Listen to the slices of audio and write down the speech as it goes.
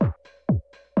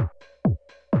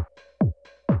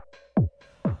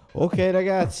Ok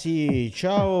ragazzi,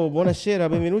 ciao, buonasera,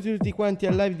 benvenuti tutti quanti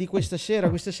al live di questa sera.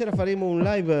 Questa sera faremo un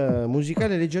live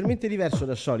musicale leggermente diverso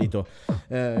dal solito.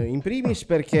 In primis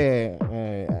perché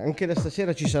anche da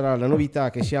stasera ci sarà la novità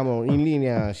che siamo in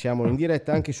linea, siamo in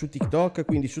diretta anche su TikTok,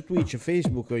 quindi su Twitch,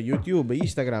 Facebook, YouTube,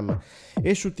 Instagram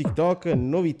e su TikTok,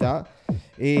 novità.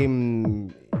 E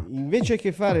invece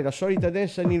che fare la solita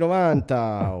dance anni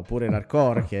 90 oppure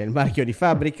l'hardcore, che è il marchio di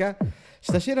fabbrica,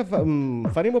 stasera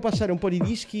faremo passare un po' di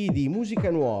dischi di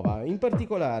musica nuova, in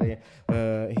particolare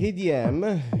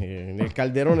EDM, nel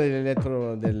calderone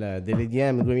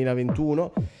dell'EDM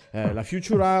 2021, la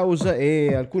Future House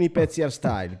e alcuni pezzi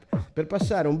Hardstyle, per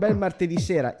passare un bel martedì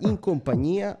sera in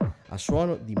compagnia a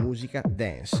suono di musica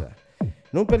dance.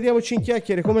 Non perdiamoci in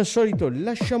chiacchiere, come al solito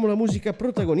lasciamo la musica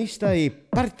protagonista e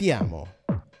partiamo!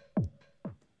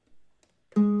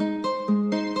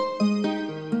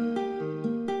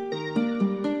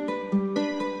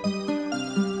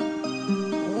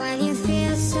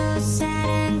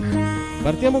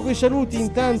 Partiamo con i saluti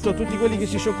intanto a tutti quelli che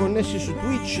si sono connessi su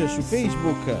Twitch, su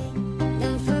Facebook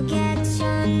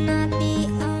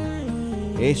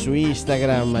e su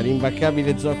Instagram,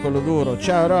 l'imbaccabile zoccolo duro.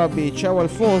 Ciao Robbie, ciao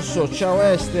Alfonso, ciao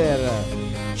Esther,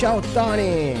 ciao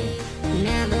Tony.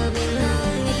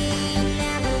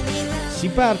 Si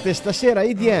parte stasera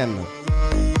EDM,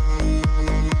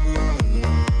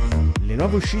 le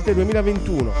nuove uscite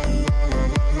 2021.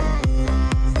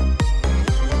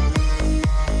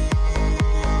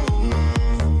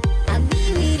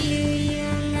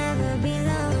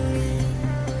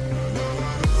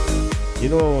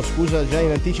 Chiedo scusa già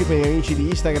in anticipo ai miei amici di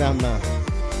Instagram,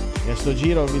 e a sto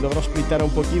giro vi dovrò splittare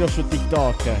un pochino su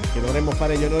TikTok, che dovremmo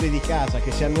fare gli onori di casa,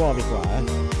 che siamo nuovi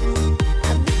qua,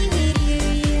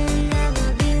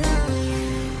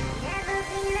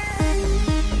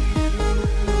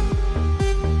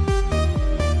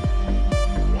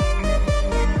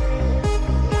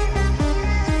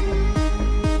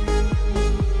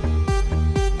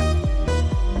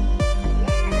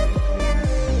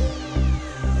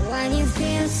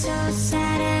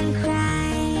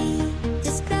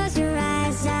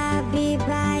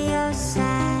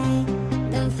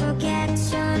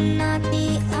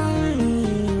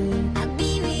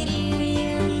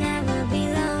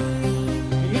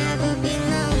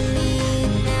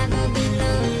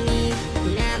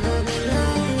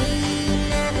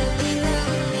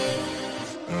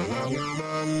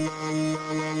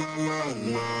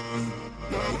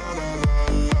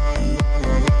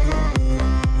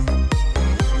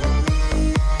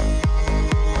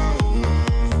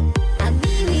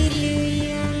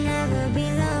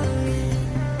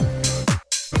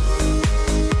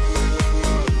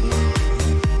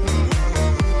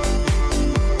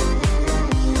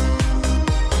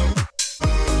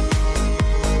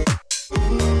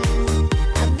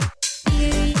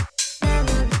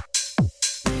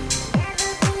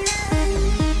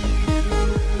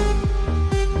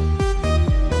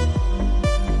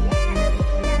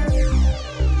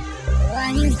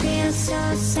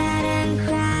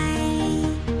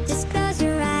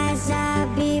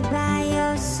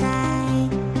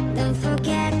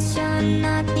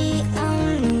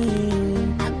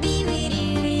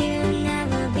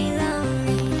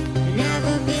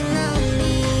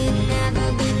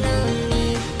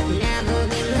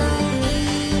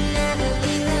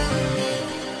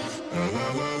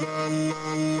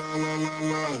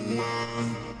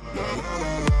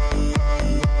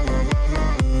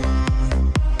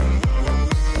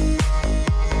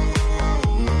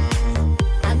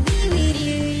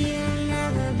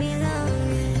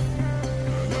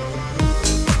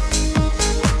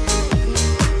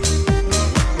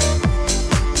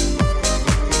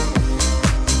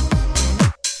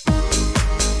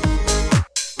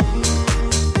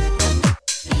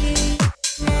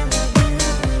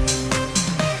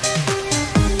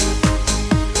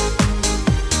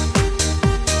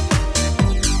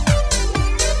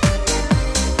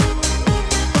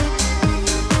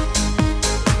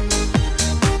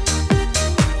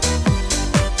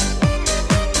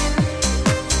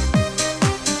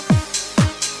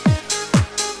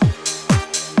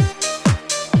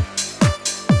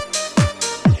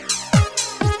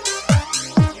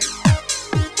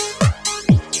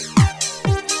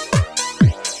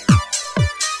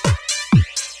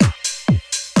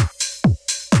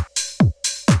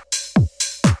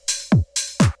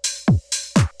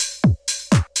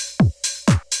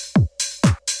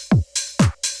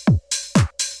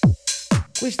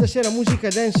 Questa sera musica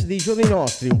dance dei giorni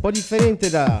nostri, un po' differente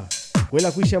da quella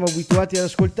a cui siamo abituati ad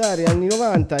ascoltare, anni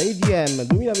 90, EDM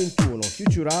 2021,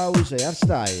 Future House e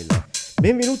Hardstyle.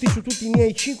 Benvenuti su tutti i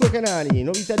miei 5 canali,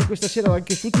 novità di questa sera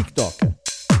anche su TikTok.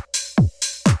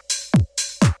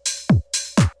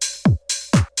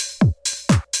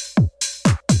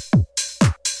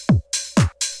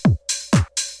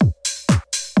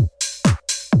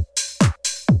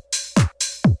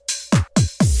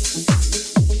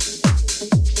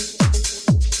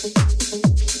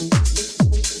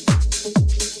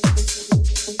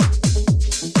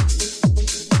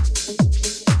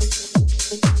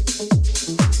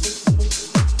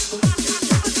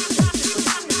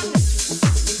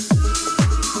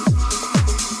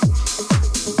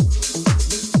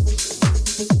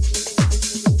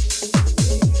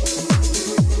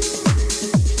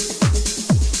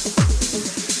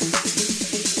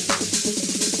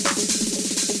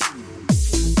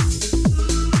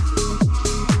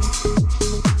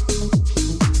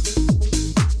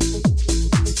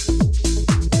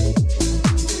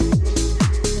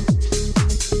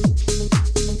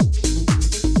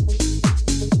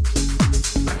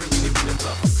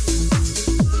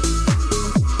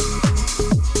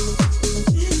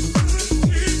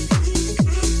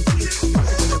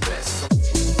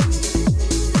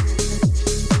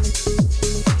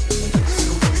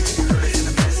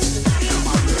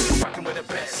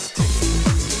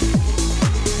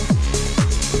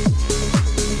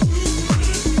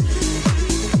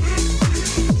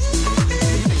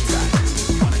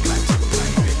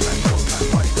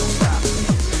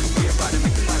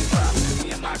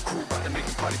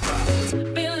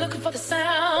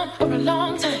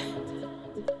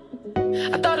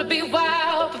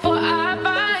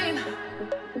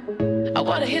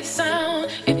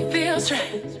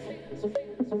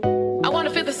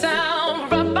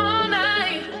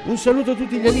 Un saluto a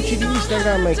tutti gli amici di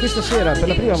Instagram e questa sera per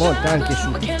la prima volta anche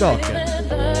su TikTok.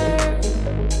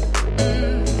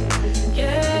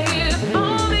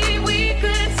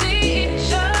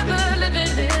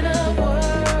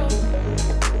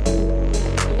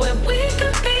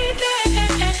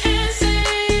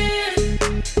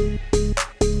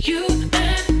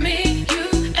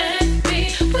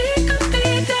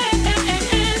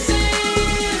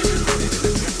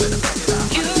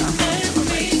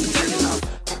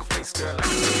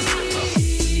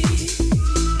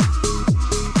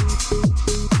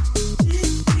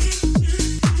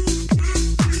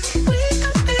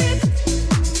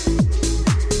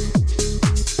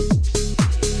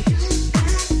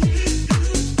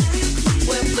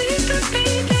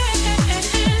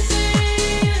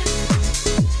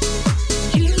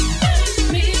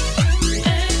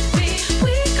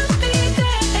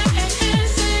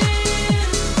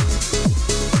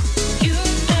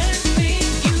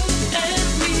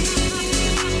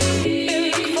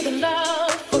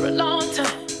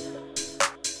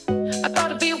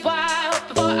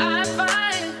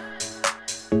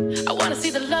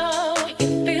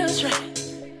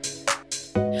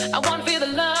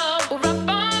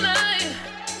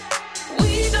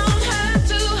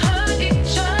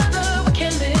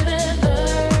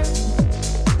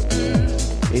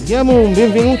 Diamo un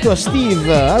benvenuto a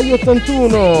Steve,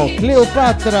 AI81,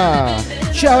 Cleopatra.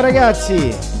 Ciao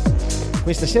ragazzi,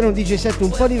 questa sera è un DJ set un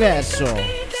po' diverso,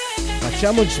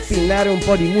 facciamo spinnare un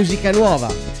po' di musica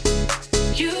nuova.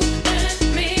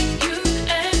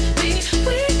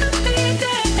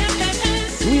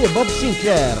 Lui è Bob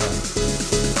Sinclar,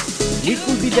 We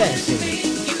Could Be Dancing.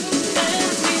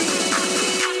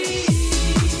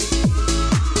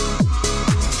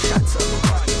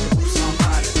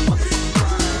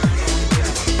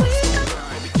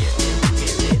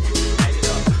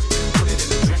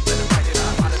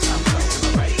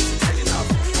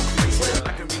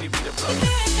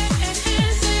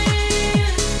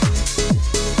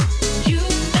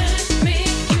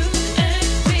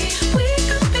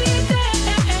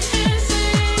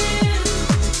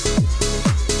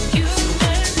 You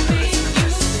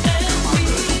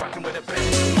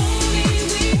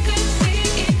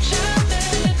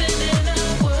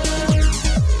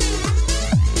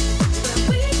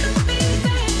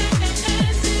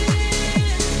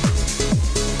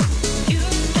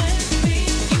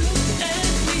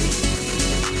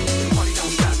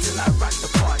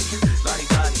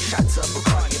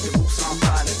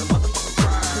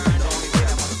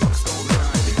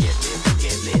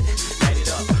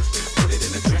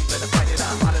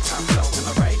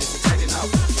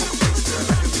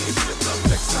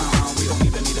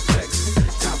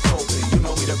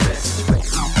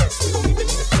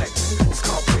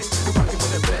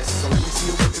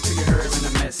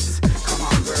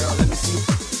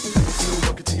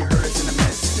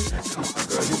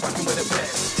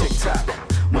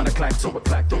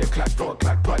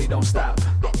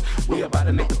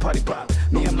party pop.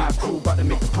 Me and my crew about to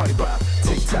make the party pop.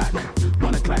 Tick tock,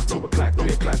 1 o'clock, 2 o'clock,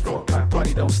 3 o'clock, 4 o'clock,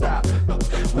 party don't stop.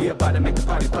 We about to make the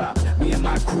party pop. Me and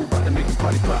my crew about to make the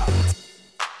party pop.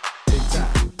 Tick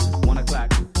tock, 1 o'clock,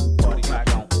 party clock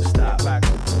don't stop.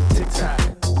 Tick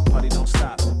tock, party don't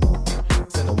stop.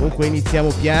 Comunque iniziamo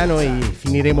piano e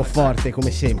finiremo forte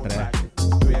come sempre.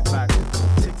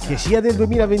 Che sia del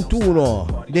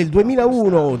 2021, del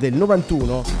 2001 o del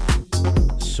 91,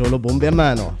 solo bombe a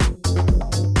mano.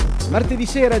 Martedì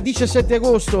sera 17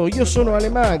 agosto, io sono Ale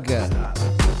Mag.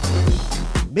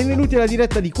 Benvenuti alla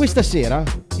diretta di questa sera,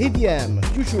 EDM,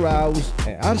 Future House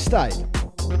e Hardstyle.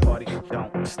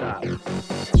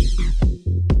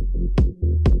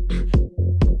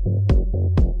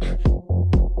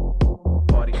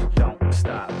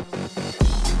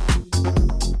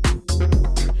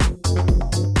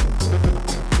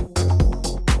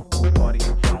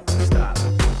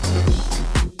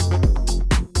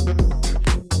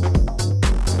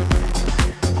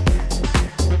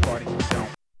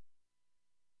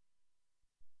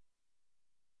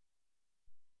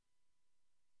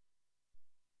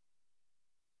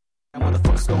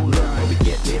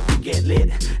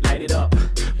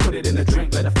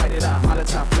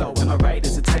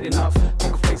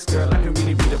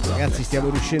 Ragazzi, stiamo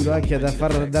riuscendo anche a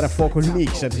far andare a fuoco il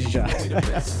mixer già.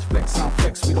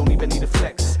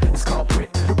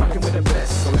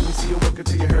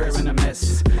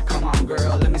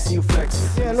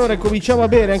 E allora cominciamo a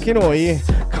bere anche noi?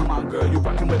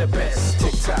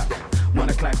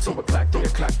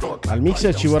 Al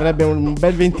mixer ci vorrebbe un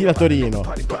bel ventilatorino.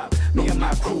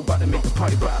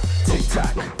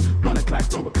 1 o'clock,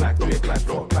 2 o'clock, 3 o'clock,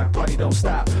 4 o'clock, party don't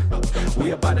stop.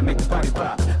 We about to make the party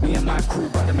pop. Me and my crew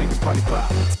about to make the party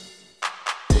pop.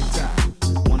 Tick tock,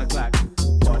 1 o'clock,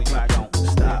 party clock don't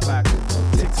stop.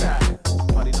 Tick tock,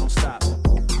 party don't stop.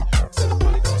 Say the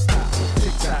party don't stop.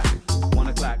 Tick tock, 1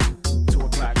 o'clock, 2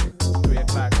 o'clock, 3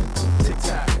 o'clock. Tick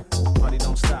tock, party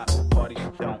don't stop. Party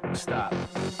don't stop.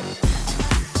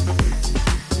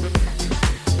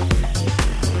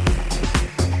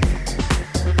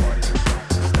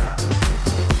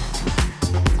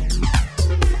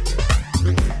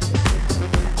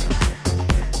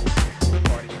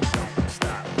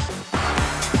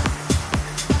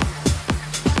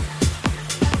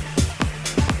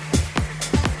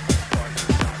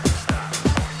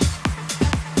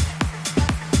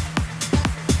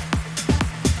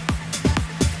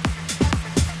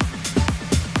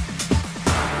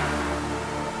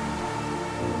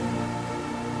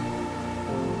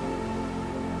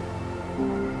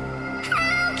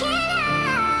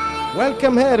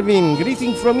 Welcome Erwin,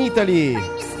 greeting from Italy,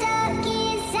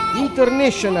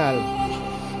 international.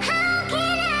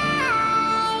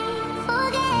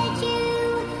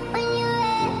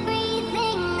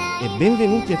 E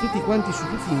benvenuti a tutti quanti su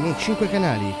tutti i miei 5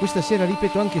 canali, questa sera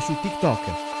ripeto anche su TikTok.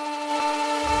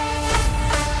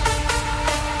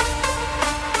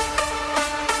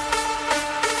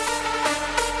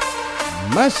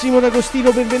 Massimo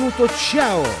D'Agostino, benvenuto,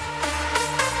 ciao!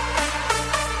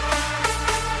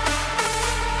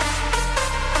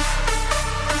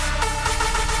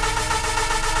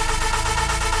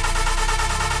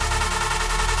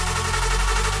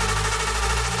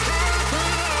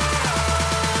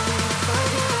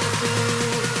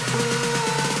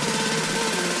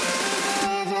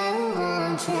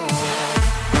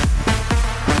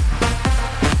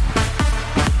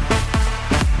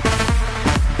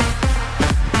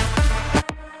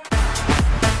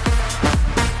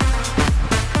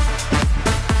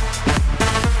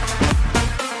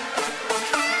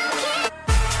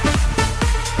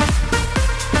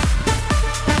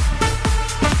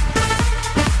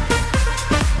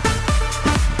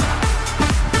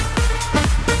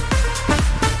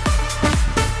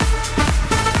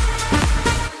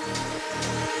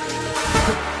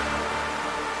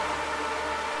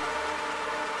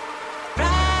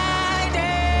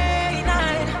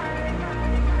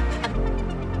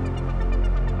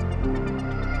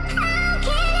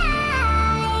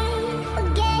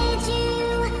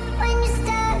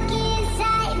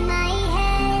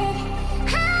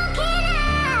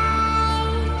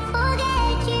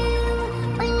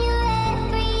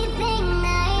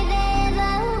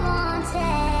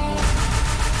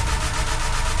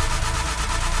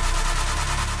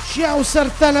 Ciao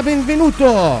Sartana,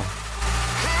 benvenuto!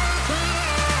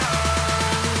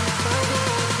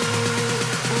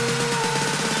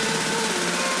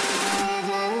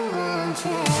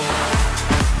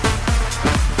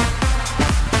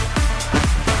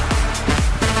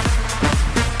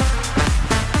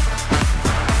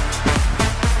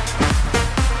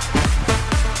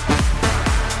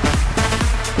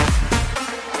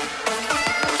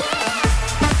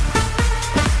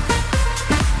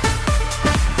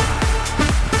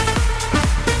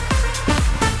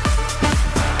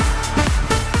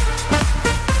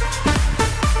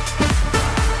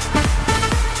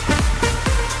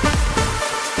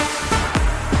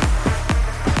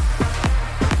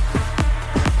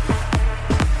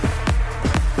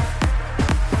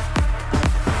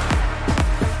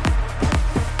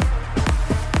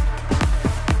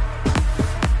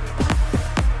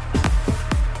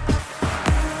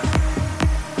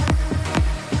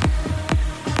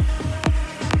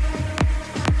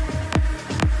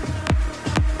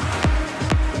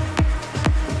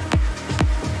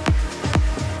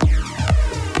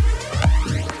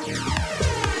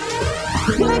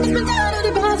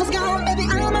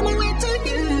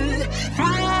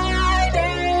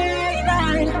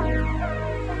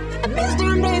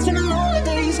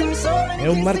 È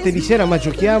un martedì sera, ma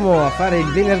giochiamo a fare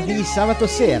il venerdì sabato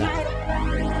sera.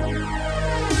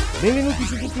 Benvenuti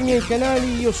su tutti i miei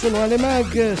canali, io sono Ale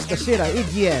Mag, stasera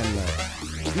EDM,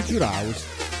 Future House,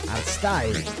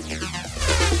 Hardstyle.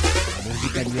 La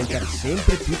musica diventa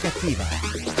sempre più cattiva.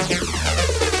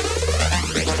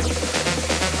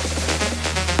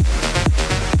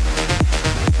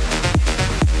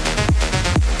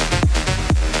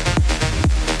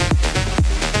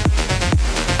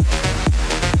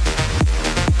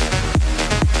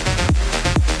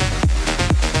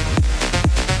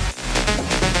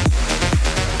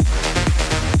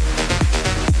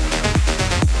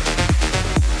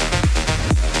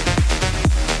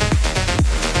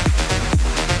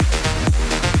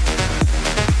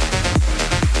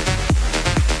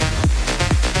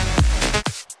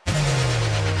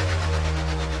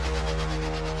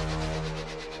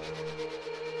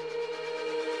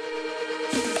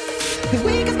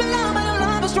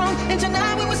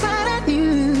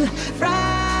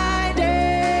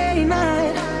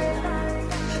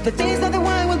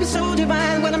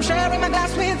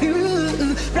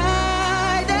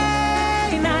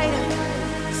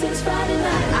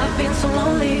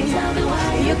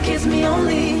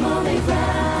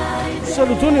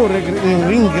 Salutone, un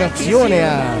ringrazione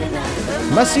a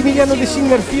Massimiliano De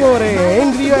Singer Fiore,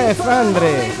 Andrew F,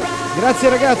 Andre. Grazie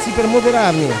ragazzi per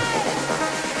moderarmi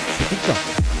su TikTok.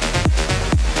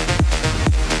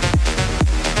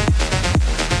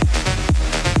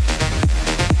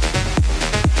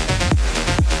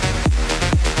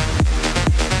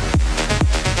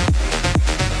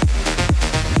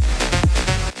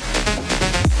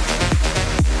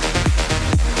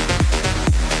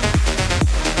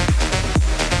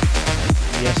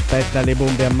 Aspetta le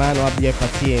bombe a mano, abbia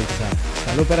pazienza,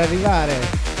 stanno per arrivare,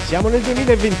 siamo nel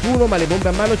 2021 ma le bombe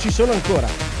a mano ci sono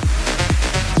ancora.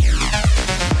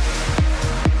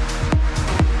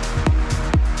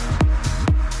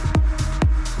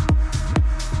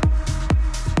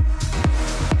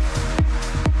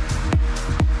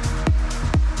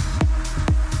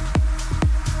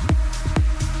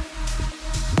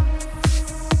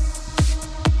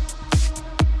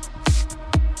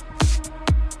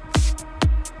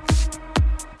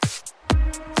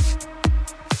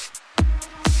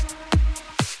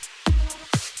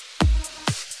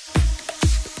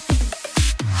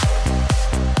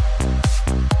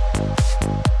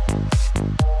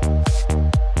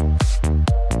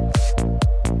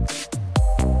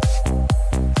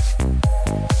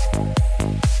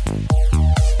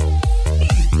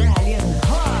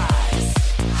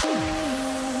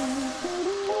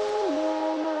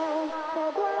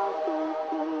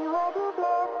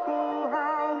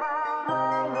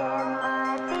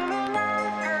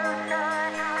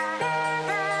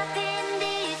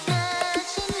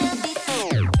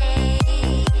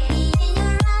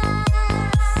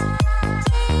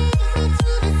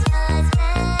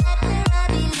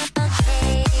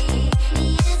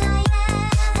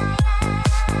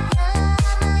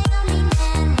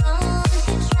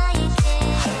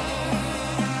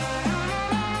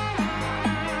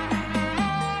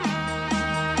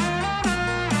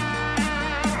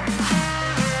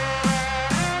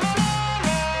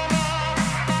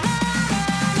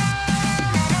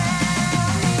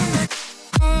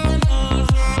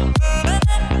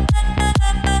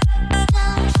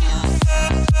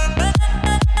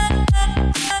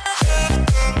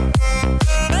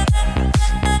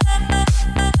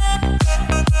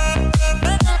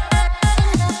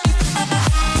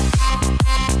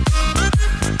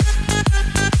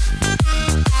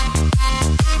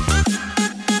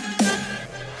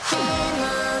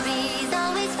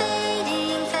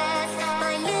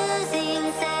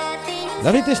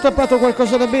 Avete stappato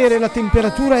qualcosa da bere? La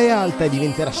temperatura è alta e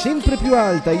diventerà sempre più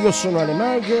alta. Io sono Ale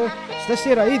Mag,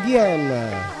 stasera EDM,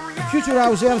 Future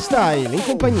House e Hardstyle in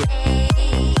compagnia.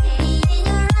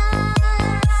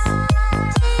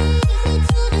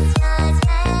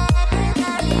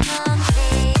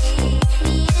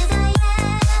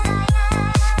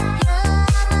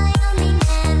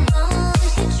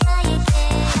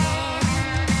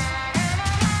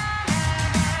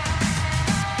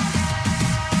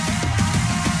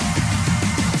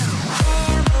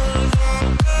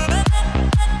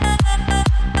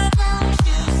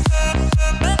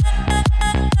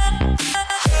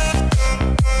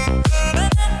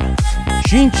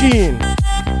 Cin cin.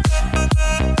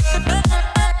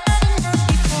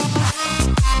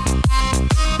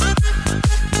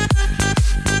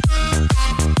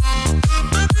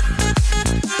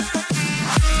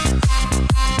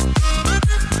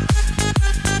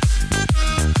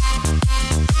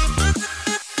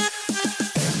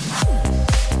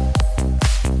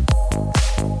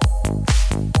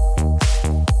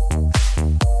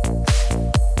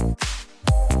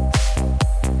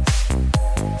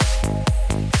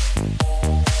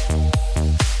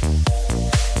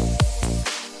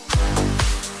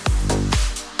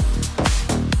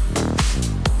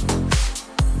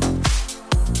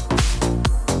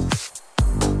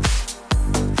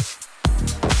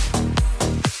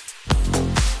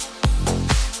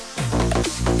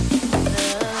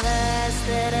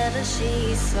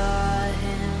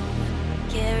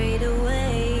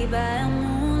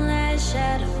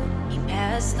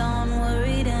 fast on,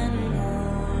 worried and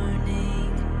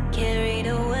warning, carried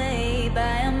away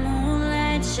by a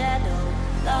moonlight shadow,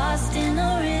 lost in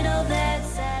a riddle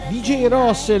that's DJ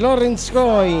Ross e Lorenz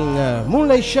Koin,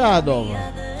 Moonlight Shadow,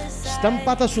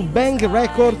 stampata su Bang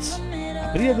Records,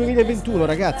 aprile 2021,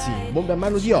 ragazzi. Bombe a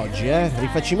mano di oggi,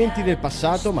 rifacimenti del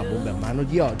passato, ma bombe a mano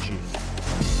di oggi.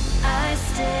 I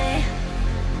stay,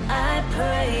 I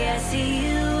pray, I see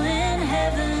you in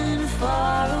heaven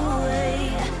far away.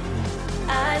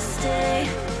 I stay,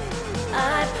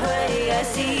 I pray, I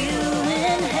see you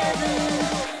in heaven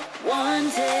one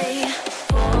day.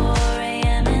 4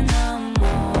 a.m. in the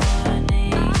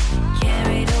morning,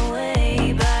 carried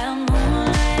away by a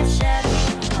moonlight shadow.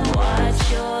 I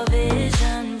watch your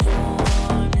vision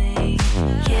for me,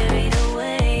 carried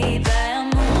away by a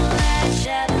moonlight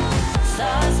shadow.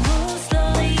 Stars move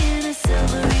slowly in a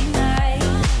silvery night,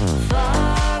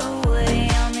 far away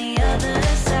on the other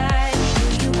side.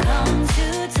 Will you come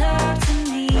to talk to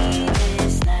me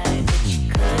this night? But you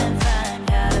couldn't find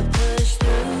how to push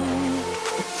through.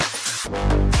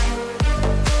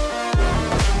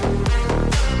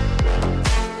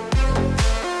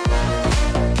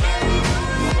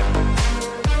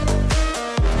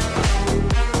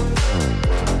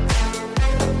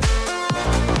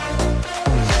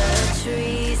 The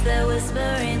trees that whisper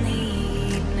in the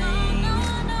evening,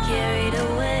 carried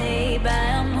away by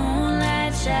a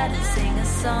moonlight shadow, sing a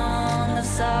song of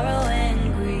sorrow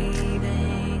and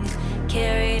grieving,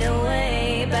 carried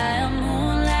away by a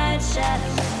moonlight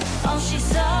shadow. All she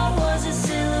saw was a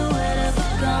silhouette of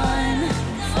a gun,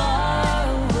 far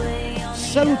away on the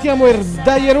Salutiamo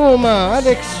Dai Roma,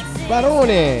 Alex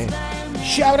Barone.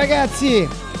 Ciao ragazzi.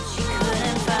 she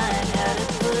couldn't find how to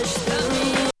push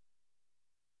through.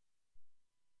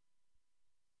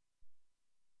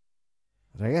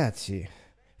 Ragazzi,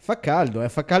 fa caldo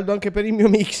anche per il mio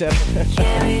mixer.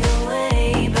 Carried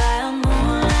away by a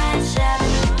moonlight shadow,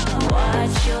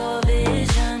 watch your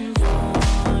vision for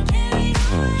me.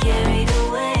 Carried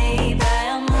away by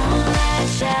a moonlight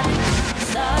shadow,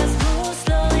 stars move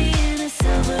slowly in a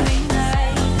silvery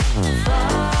night,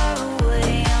 far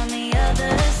away on the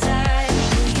other side.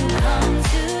 Will you come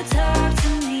to talk to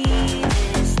me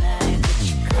this night? But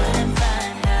you couldn't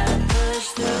find how to push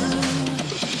through.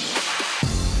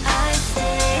 I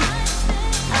stay,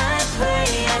 I pray,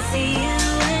 I see you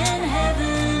in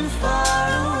heaven far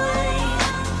away.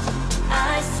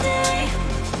 I stay,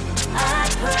 I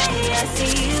pray, I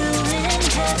see you in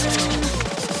heaven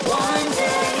one day.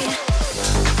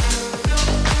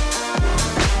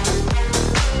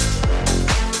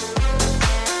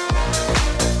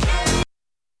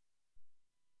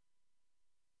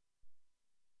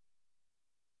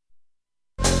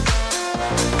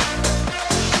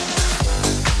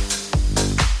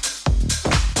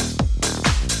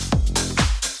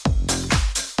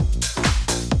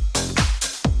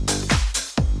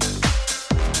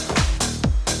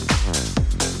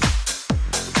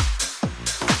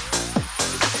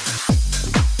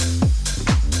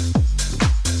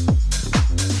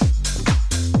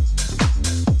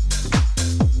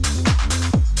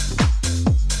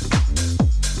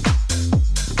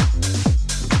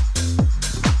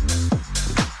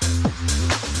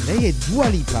 Lei è Dua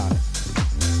Lipa.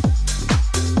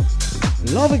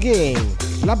 Love Again,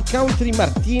 Club Country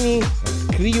Martini,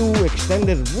 Crew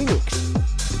Extended Remix.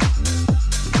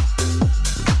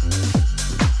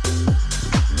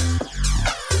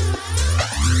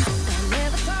 I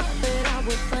never thought that I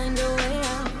would find a way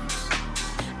out.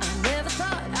 I never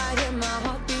thought I'd hear my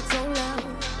heartbeat so loud.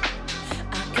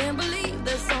 I can't believe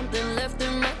there's something left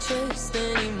in my chest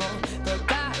anymore. But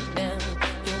goddamn,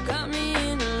 you got me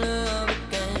in love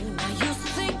again. I used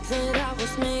to think that I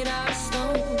was made out of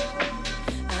stone.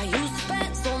 I used to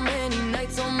spend so many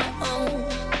nights on my own.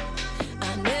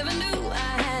 I never knew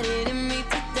I had it in me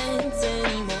to dance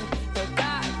anymore. But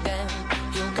goddamn,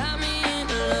 you got me in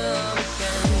love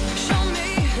again. Show me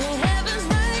that heaven's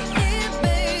right here,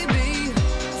 baby.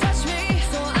 Touch me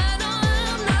so I know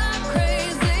I'm not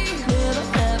crazy. Never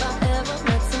have I ever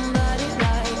met somebody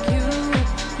like you.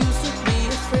 Used to be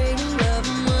afraid of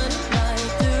loving what it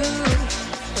might do.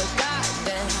 But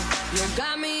goddamn, you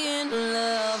got me in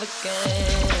love again.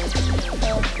 You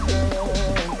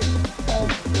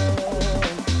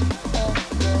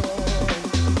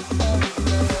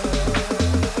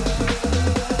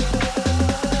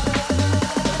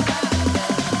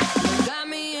got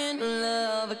me in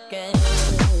love again.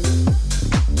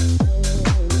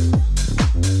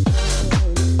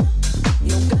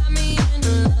 You got me in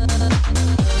love.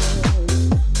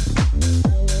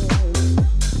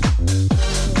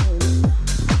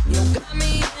 You got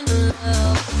me in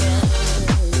love again.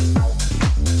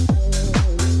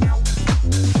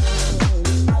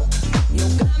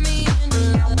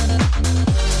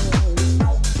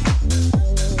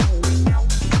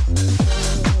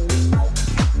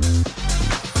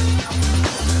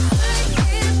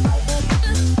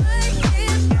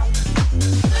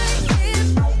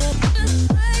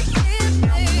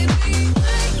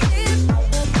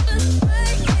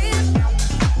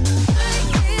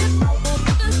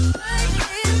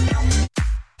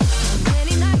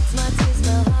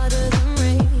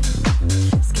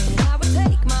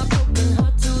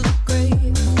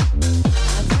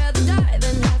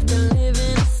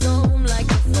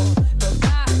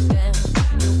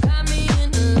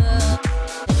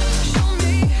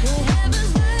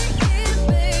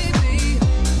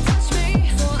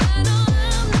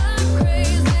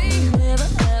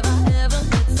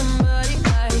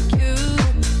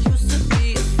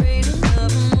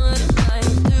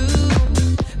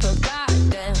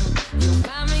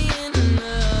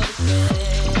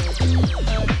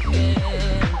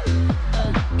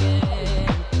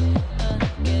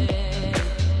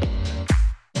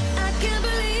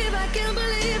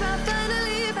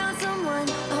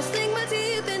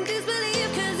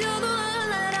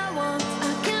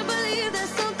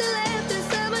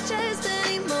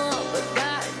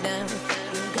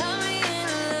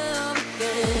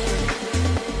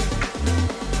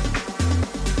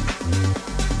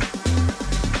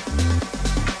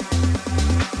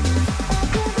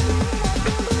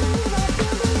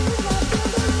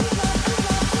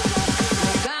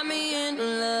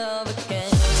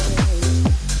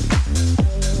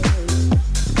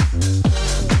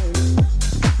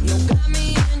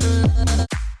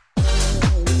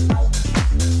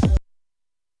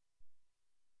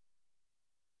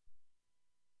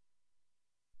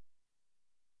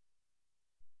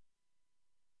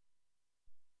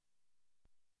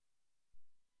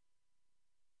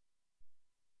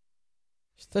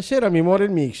 Stasera mi muore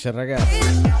il mixer,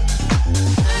 ragazzi.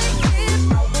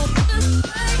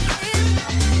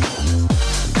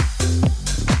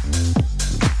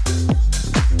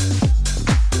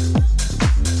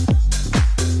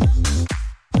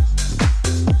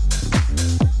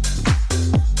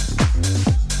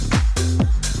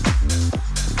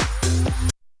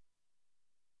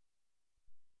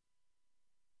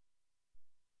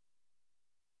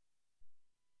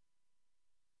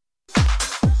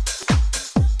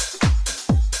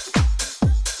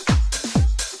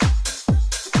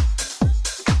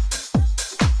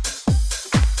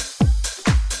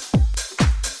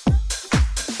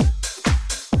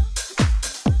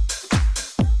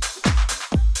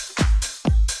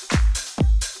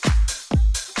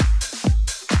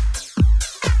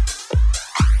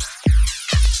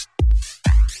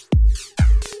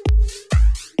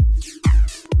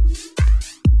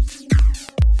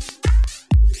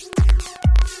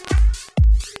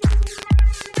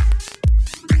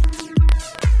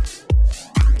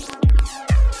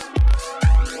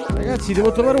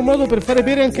 Devo trovare un modo per fare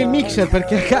bere anche il mixer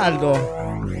perché è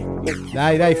caldo.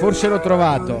 Dai, forse l'ho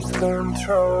trovato.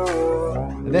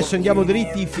 Adesso andiamo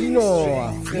dritti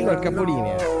fino al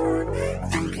capolinea.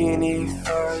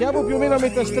 Siamo più o meno a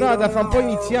metà strada, fra un po'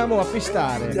 iniziamo a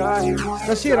pestare.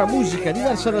 Stasera musica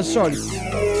diversa dal solito.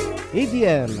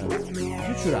 EDM,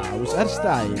 Future House,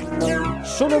 Hardstyle.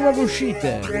 Sono nuove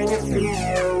uscite.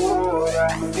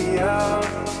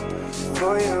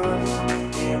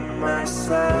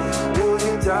 Myself, would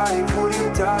you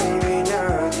dive in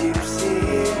a deep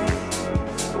sea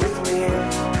with me?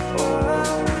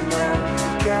 Oh no,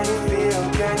 can you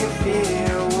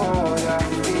feel what I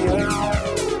feel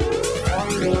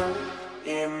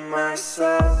in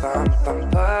myself? Pam pam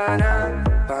para,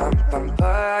 pam pam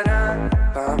para,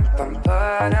 pam pam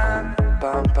para,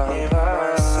 pam pam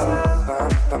para, pam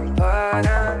pam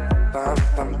para,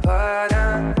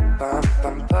 pam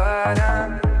pam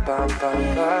para, pam pam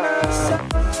para.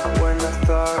 When I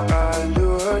thought I'd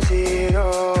lose it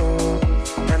all,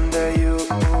 and that you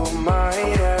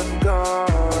might have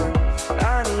gone,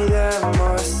 I needed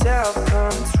more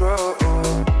self-control,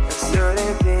 and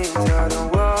certain things I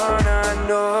don't wanna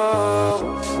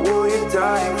know. Would you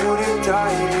dive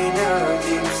in a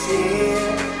deep sea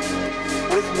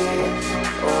with me?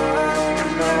 Oh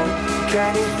no,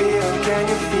 can you feel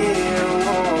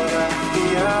what I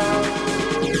feel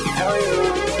for you?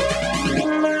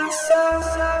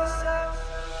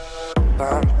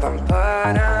 Pam pam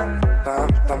para, pam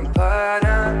pam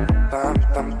para, pam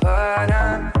pam para,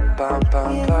 pam pam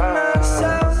para, pam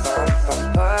pam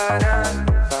para,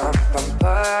 pam pam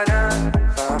para,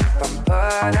 pam pam para,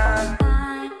 pam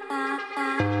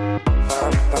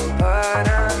pam para,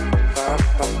 pam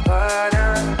pam para,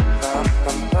 pam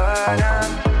pam para,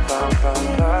 pam pam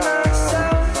para,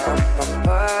 pam pam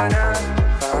para,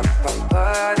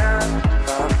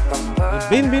 pam pam para.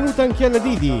 Benvenuta anche alla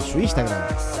Didi su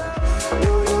Instagram.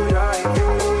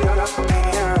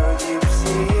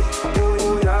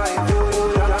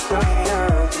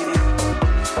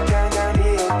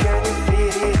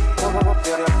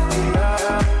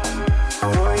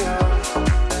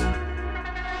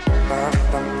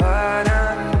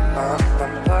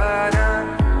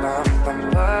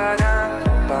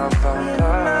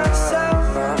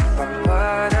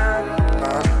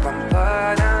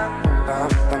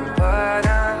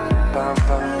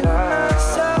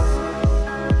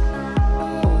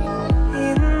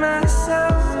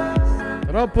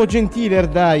 Troppo gentile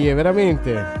Erdaie,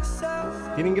 veramente.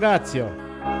 Ti ringrazio.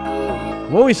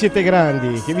 Voi siete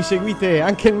grandi, che vi seguite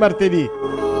anche il martedì.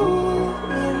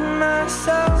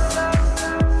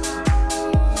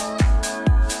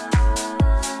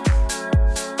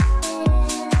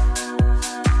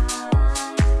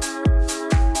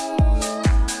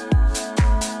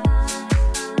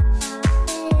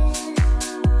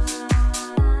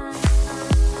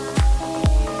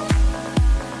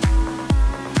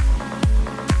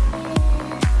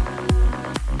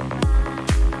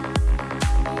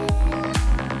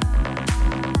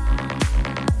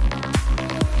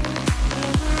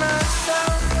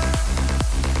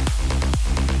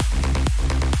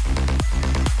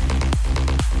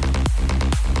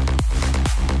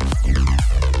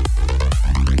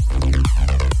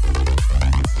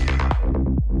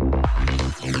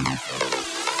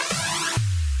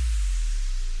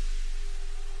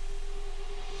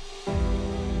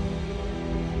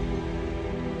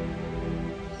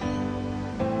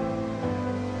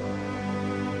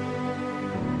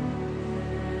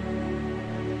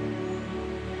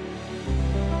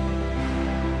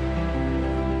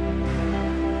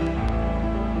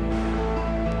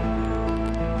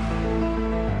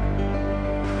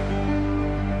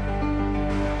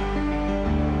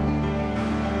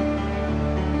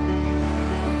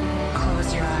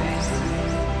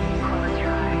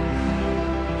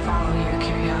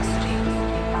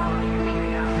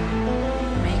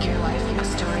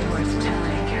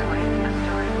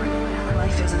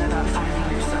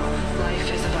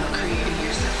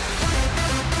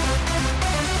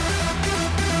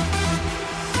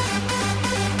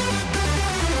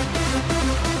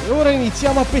 ora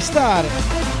iniziamo a pestare.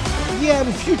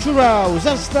 EDM, Future House,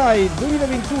 Hardstyle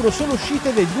 2021 sono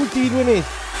uscite negli ultimi 2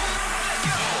 mesi.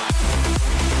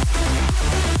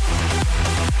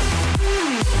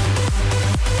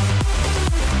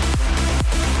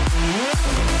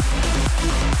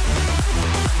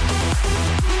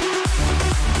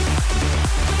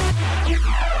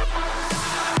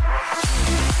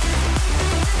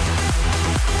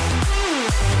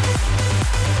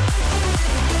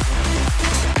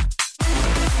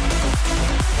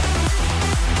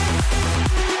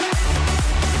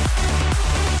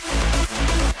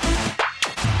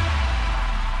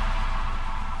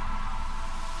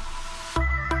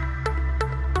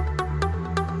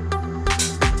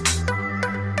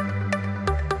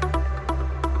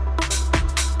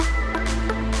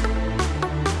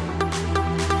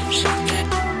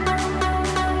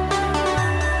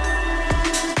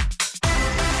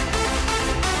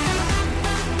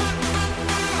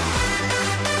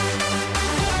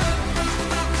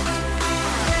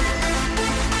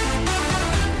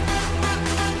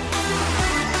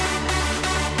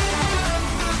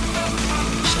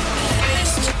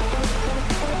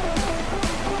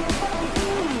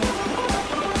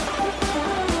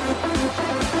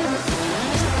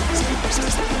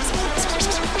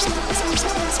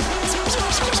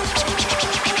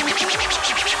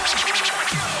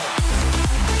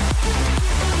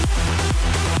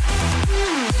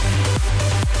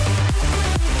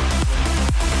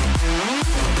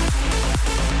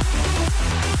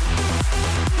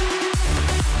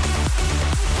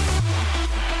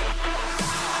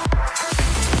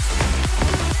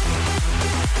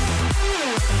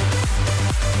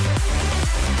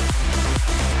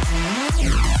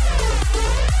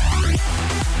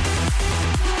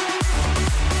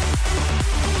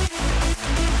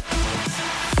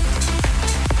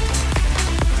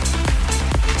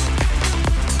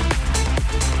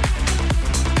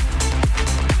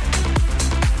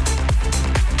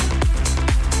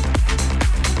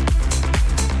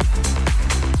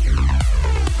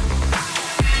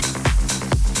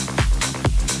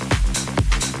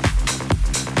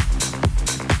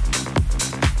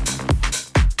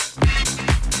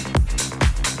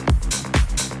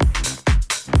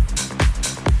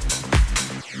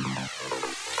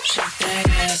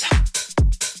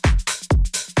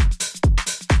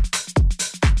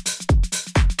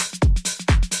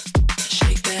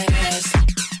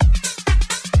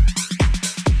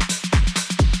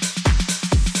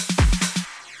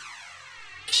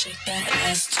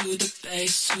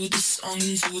 To the song,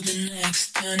 to the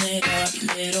next, turn it up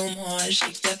a little more,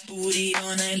 shake that booty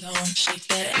all night long, shake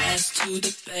that ass to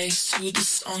the bass, to the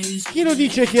song. Chi lo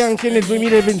dice che anche nel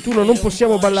 2021 non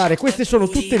possiamo ballare? Queste sono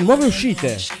tutte nuove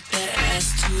uscite.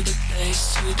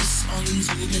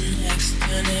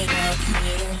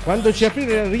 Quando ci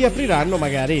riapriranno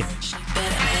magari.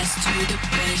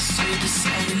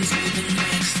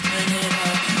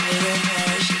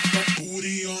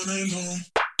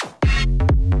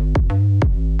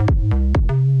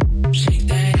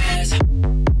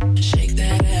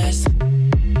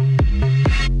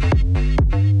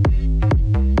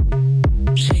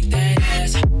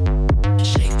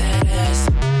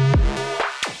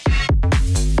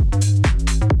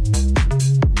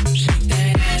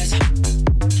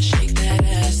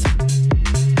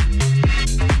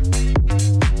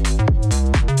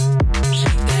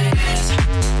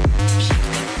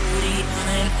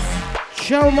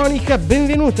 Ciao Monica,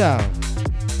 benvenuta!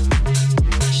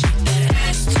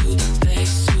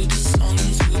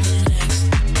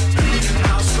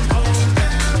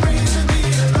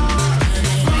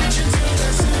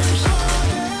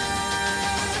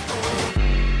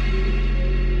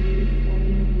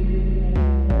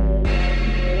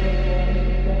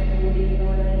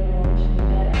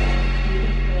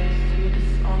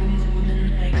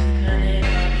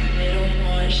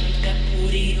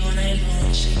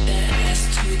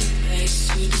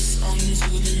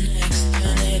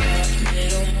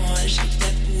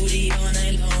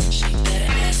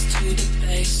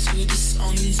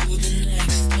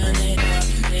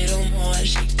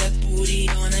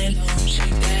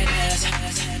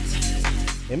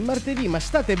 È martedì, ma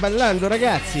state ballando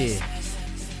ragazzi!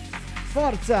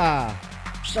 Forza!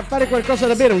 Scappare qualcosa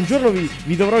da bere, un giorno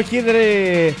vi dovrò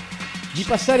chiedere di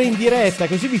passare in diretta,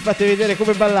 così vi fate vedere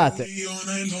come ballate.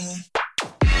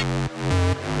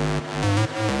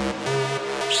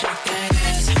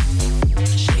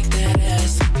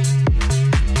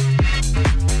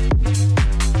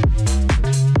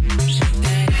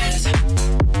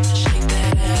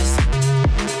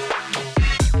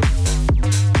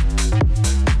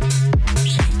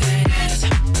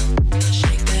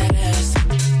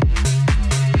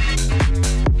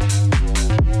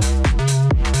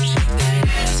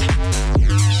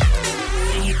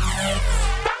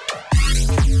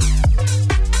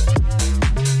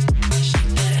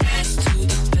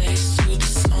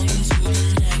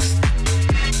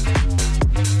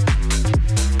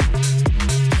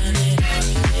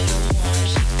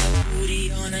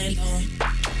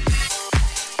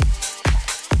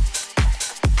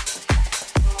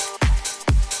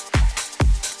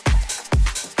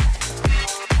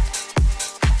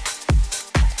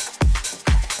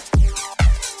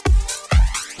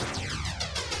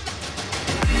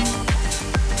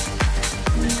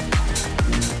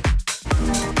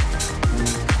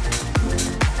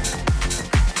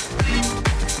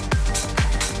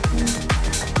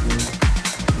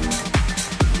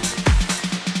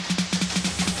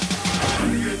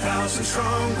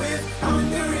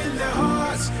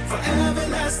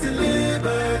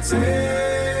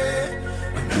 liberty.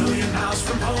 A million miles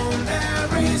from home, they're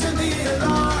raising the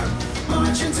alarm,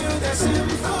 marching to their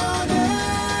symphony.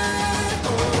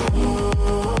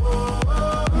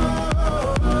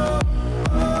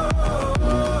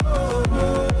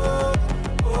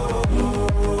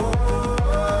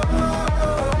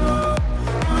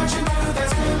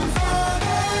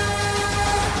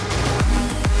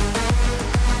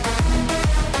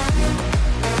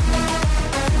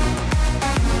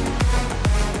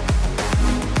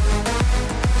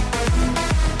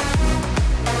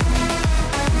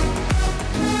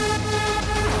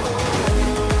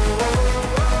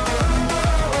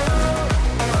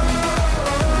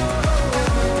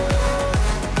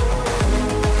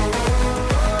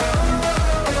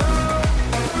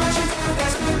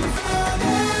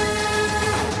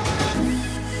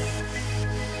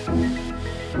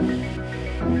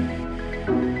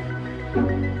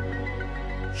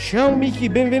 Ciao Miki,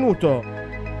 benvenuto.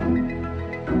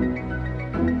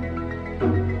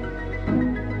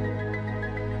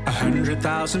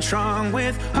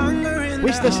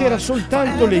 Questa sera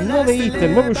soltanto le nuove hit,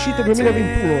 nuove uscite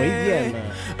 2021, EDM,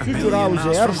 Future House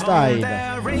e Hardstyle.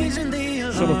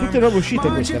 Sono tutte nuove uscite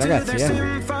queste,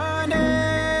 ragazzi,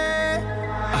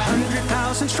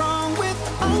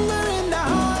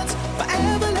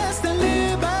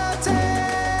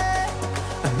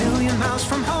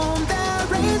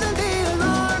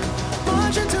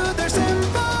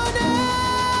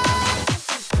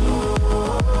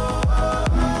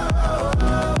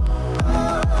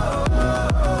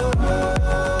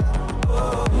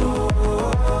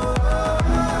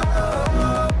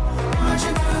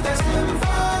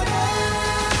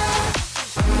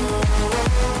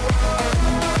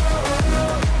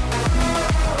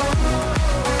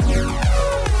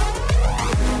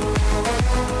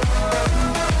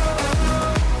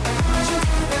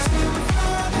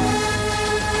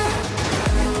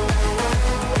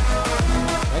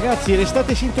 Ragazzi,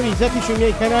 restate sintonizzati sui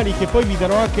miei canali che poi vi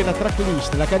darò anche la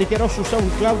tracklist, la caricherò su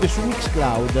SoundCloud e su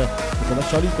Mixcloud, che come al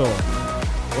solito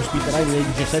ospiterà i miei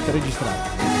 17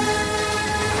 registrati.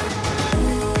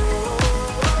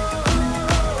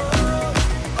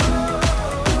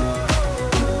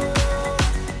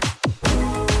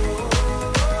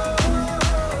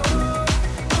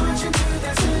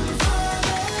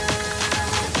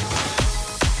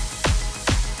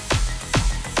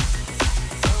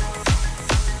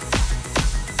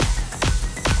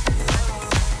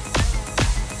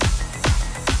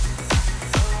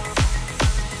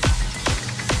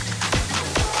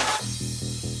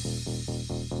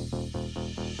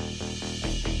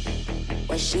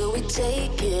 Should we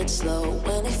take it slow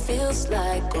when it feels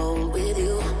like gold with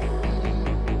you?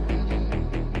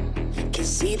 Can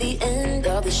see the end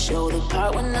of the show, the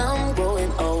part when I'm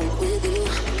growing old with you.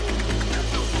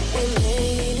 We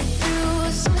made it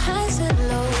through some highs and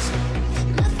lows,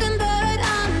 nothing but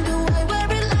undo. I wear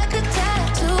it like a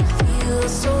tattoo.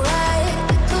 Feels so right,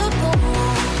 it could go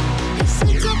wrong. It's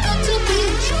too good to be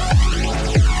true.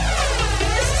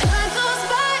 As time goes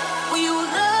by, will you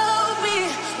love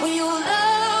me? Will you love?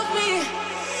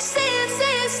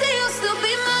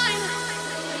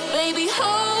 Baby,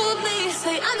 hold me,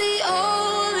 say I'm the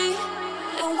only,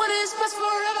 and what is best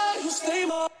forever, you stay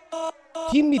mine.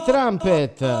 Timmy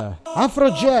Trumpet,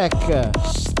 Afrojack,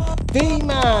 Stay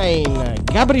Mine,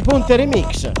 Gabri Ponte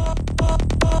Remix.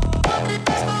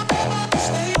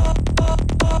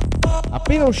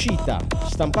 Appena uscita,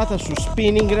 stampata su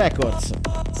Spinning Records.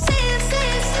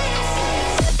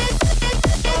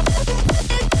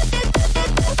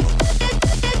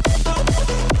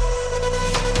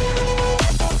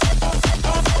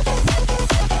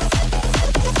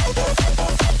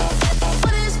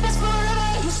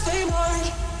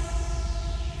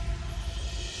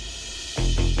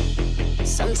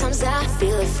 Sometimes I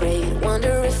feel afraid,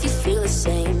 wonder if you feel the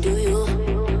same, do you?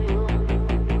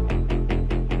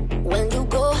 When you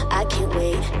go, I can't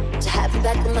wait to have you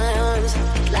back in my arms,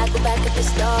 like we're back at the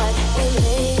start. We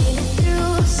made it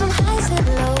through some highs and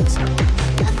lows,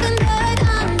 nothing but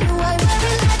undo. I wear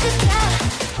it like a cat,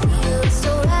 feels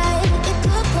so right, it could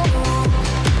go wrong.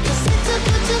 Is it too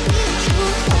good to be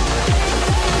true?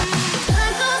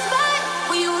 Time goes by,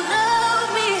 will you love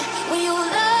me? Will you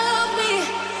love me?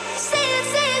 Say it,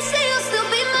 you'll still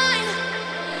be mine.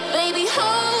 Baby,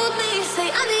 hold me, say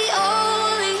I'm the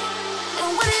only,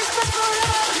 and what is best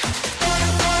forever?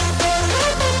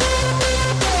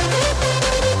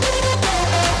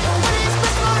 And what is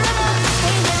best forever?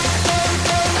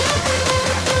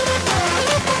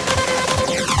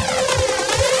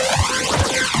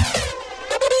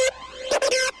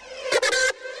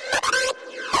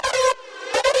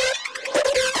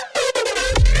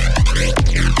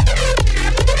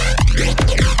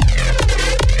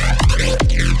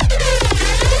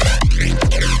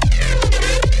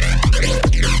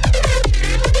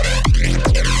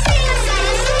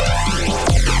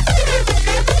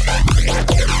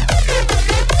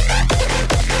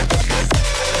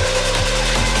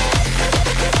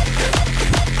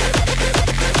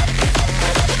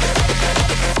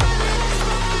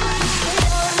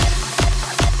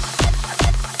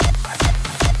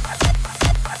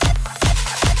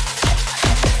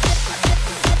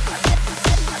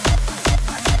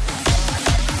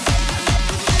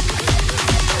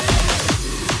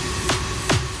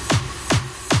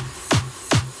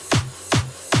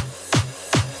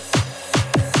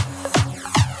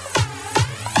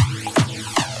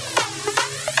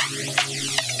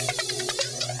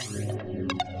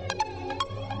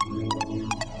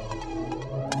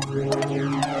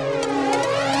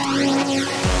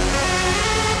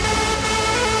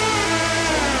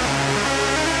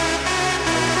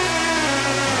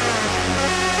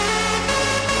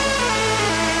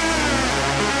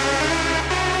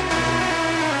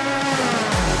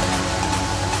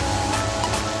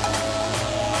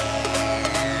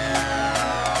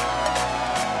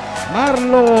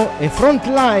 Marlo e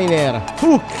Frontliner,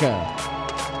 Hook.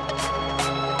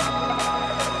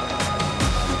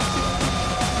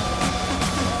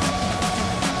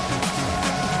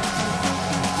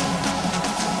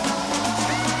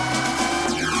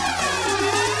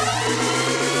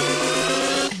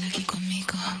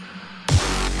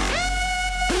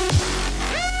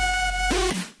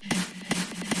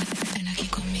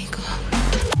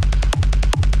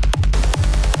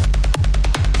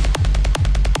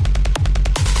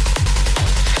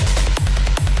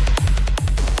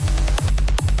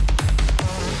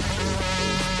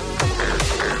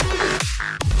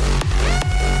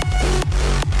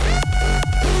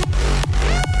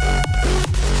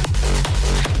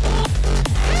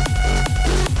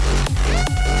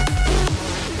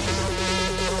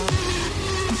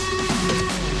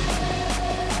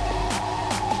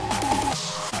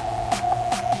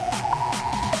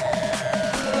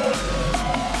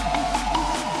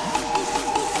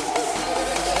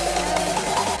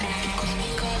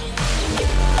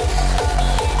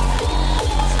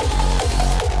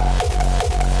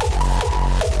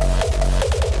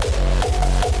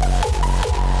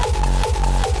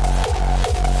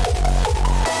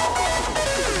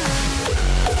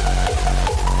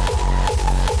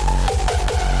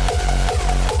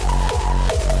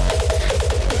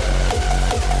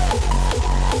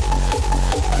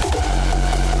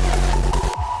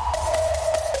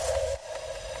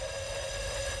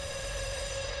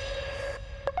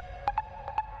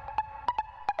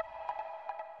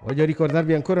 Voglio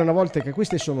ricordarvi ancora una volta che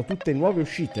queste sono tutte nuove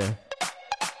uscite.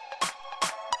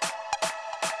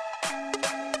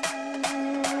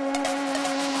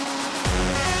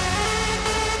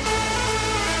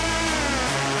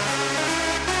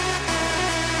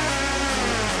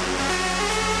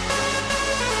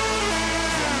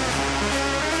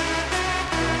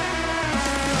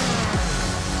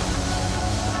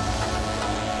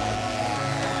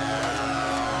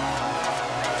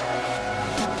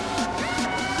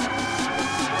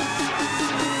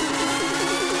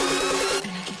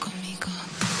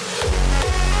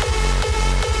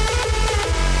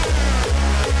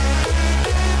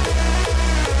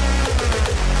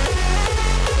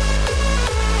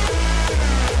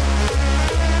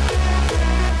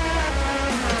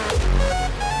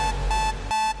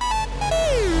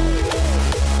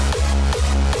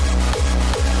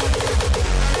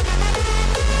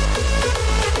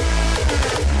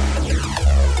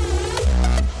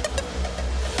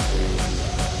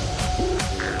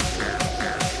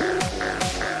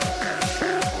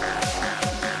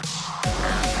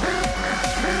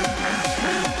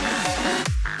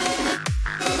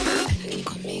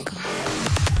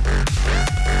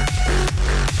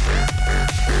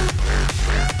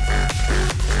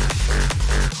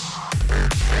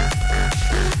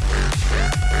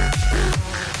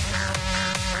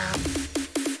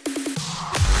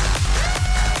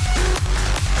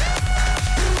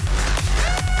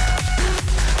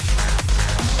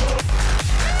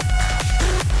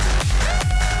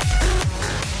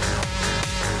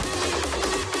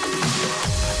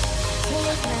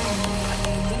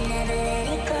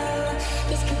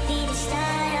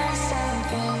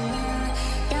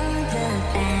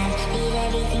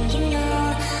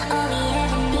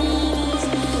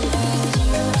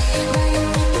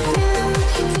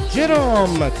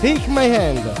 Jerome, Take My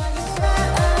Hand.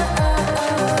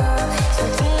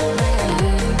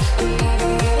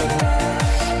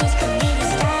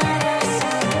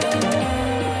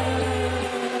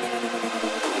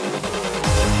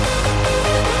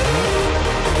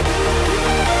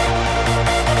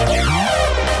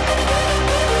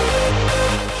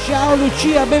 Ciao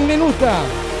Lucia,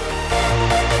 benvenuta.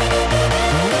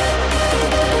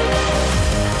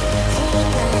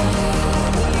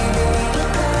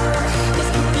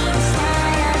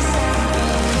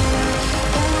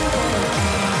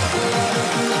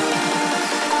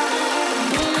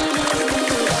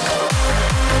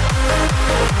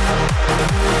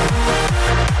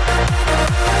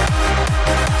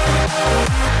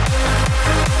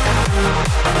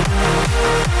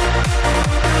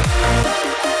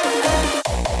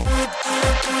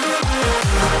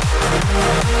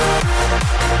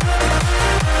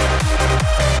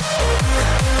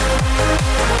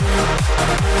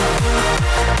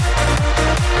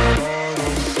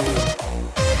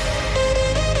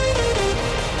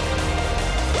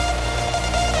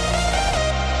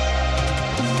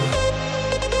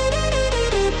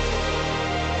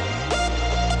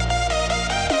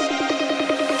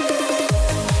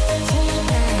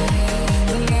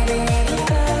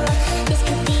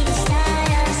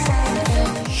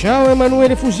 Ciao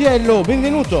Emanuele Fusiello,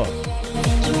 benvenuto.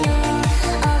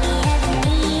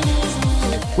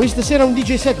 Questa sera un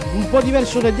DJ set un po'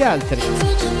 diverso dagli altri.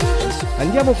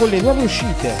 Andiamo con le nuove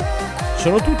uscite.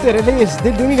 Sono tutte release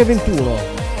del 2021,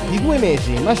 di 2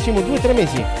 mesi, massimo 2-3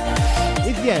 mesi.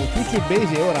 EDM, Future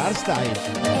Bass e ora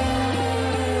Hardstyle.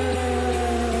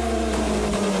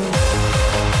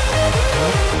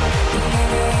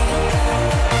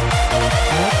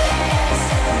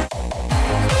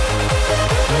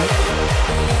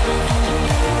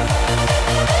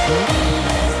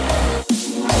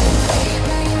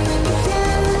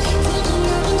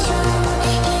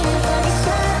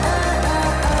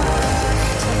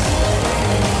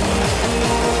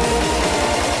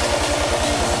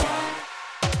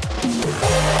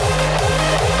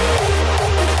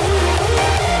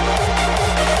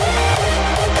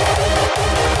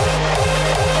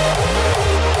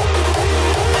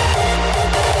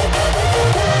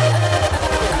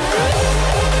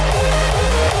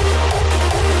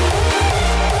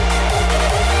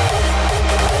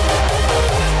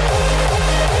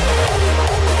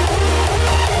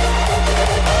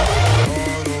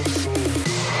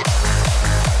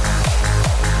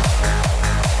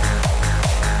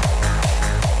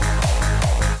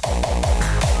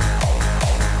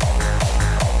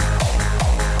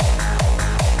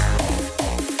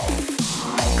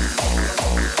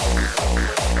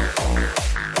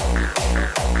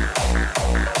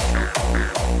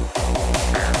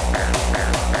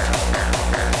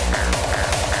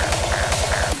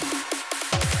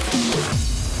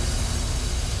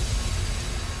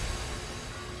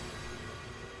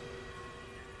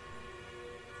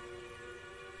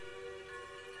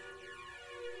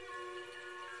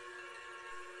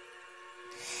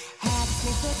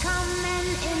 Willkommen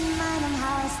in meinem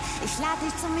Haus. Ich lade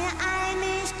dich zu mir ein,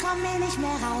 ich komm hier nicht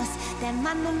mehr raus. Der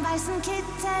Mann im weißen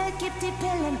Kittel gibt die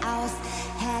Pillen aus.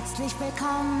 Herzlich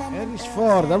willkommen. Harris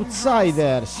Ford,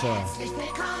 Outsiders. Herzlich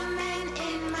willkommen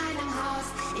in meinem Haus.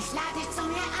 Ich lade dich zu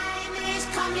mir ein, ich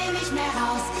komm hier nicht mehr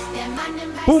raus. Der Mann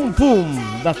im weißen Pum Pum,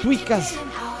 Kittel da gibt die Tweakers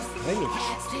Pillen aus. Remix.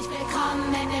 Herzlich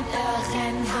willkommen im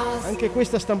Irrenhaus. Anche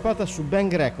questa stampata su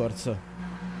Bang Records.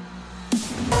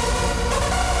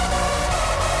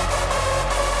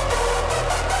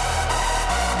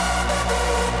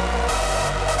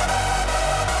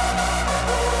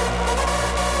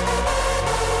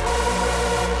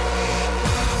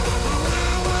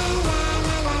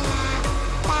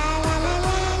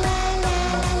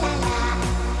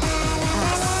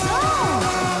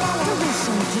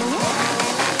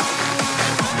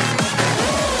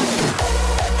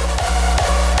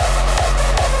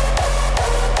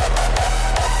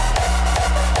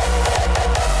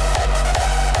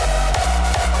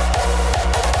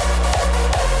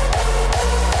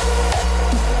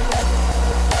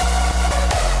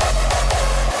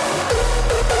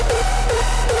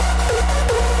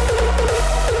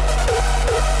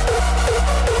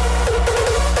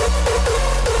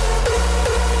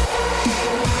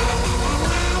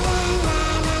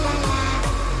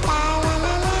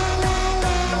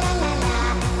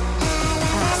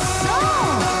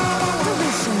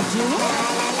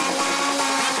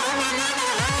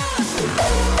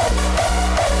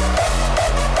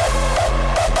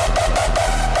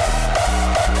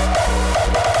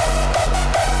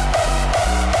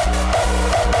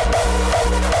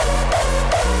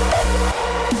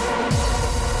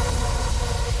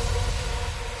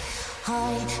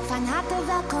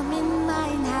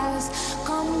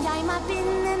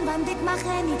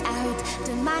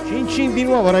 Cin cin di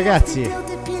nuovo ragazzi.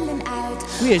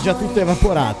 Qui è già tutto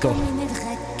evaporato.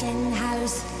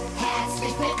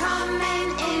 Herzlich willkommen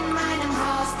in meinem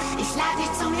Haus. Ich lade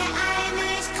dich zu mir ein,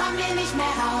 ich komm hier nicht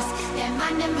mehr raus. Der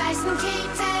Mann im weißen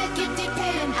Kittel gibt die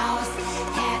Pillen aus.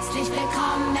 Herzlich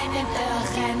willkommen im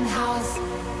Irrenhaus.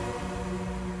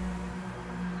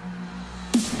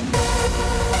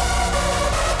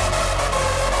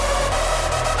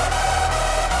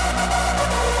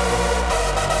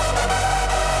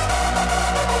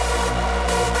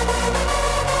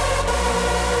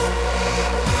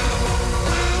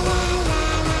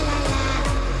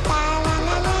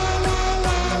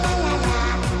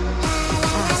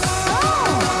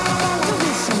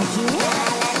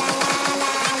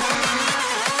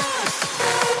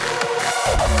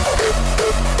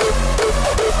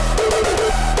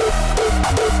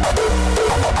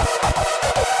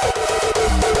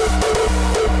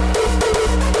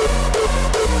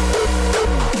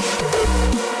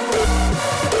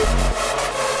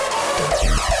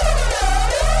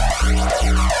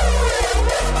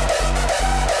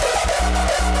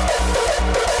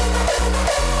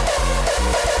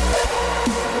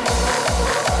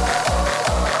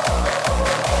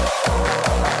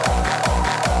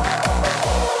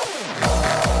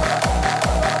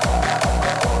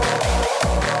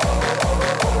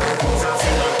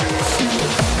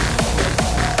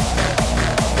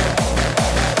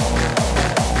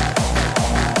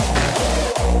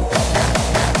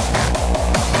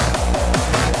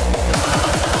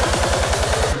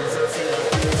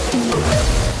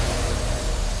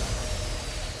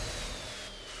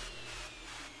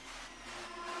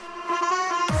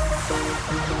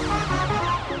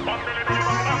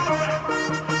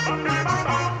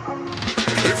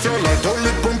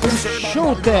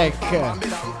 Showtech.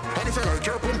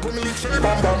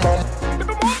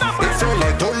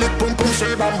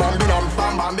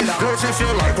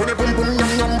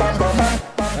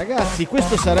 Ragazzi,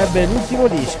 questo sarebbe l'ultimo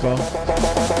disco.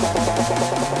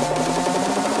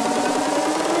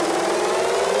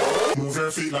 Move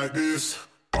your feet like this.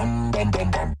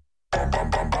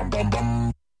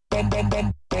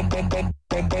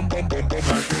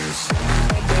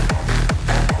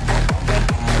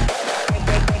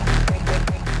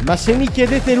 Ma se mi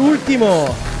chiedete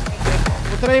l'ultimo,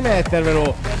 potrei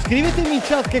mettervelo. Scrivetemi in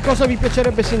chat che cosa vi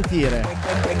piacerebbe sentire.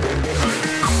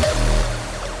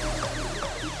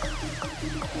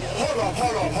 Hold up.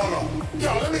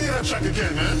 Yo, let me hear that track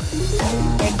again, man.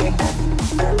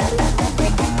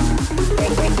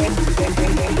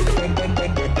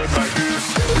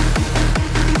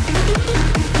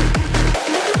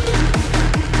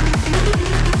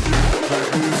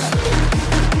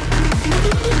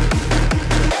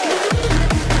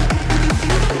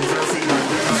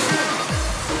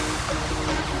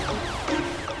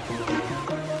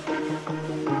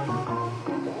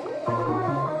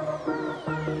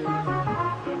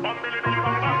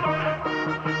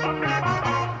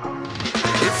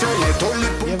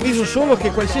 Vi avviso solo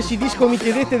che qualsiasi disco mi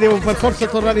chiedete devo per forza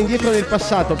tornare indietro nel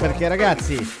passato, perché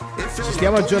ragazzi ci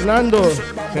stiamo aggiornando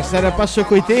per stare a passo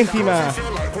coi tempi, ma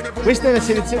questa è la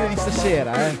selezione di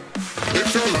stasera,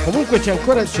 Comunque c'è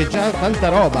già tanta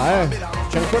roba,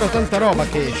 c'è ancora tanta roba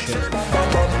che esce.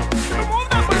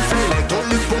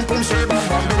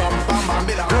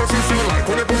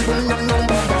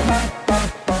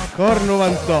 Hardcore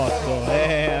 98,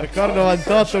 Hardcore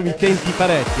 98 mi tenti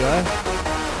parecchio,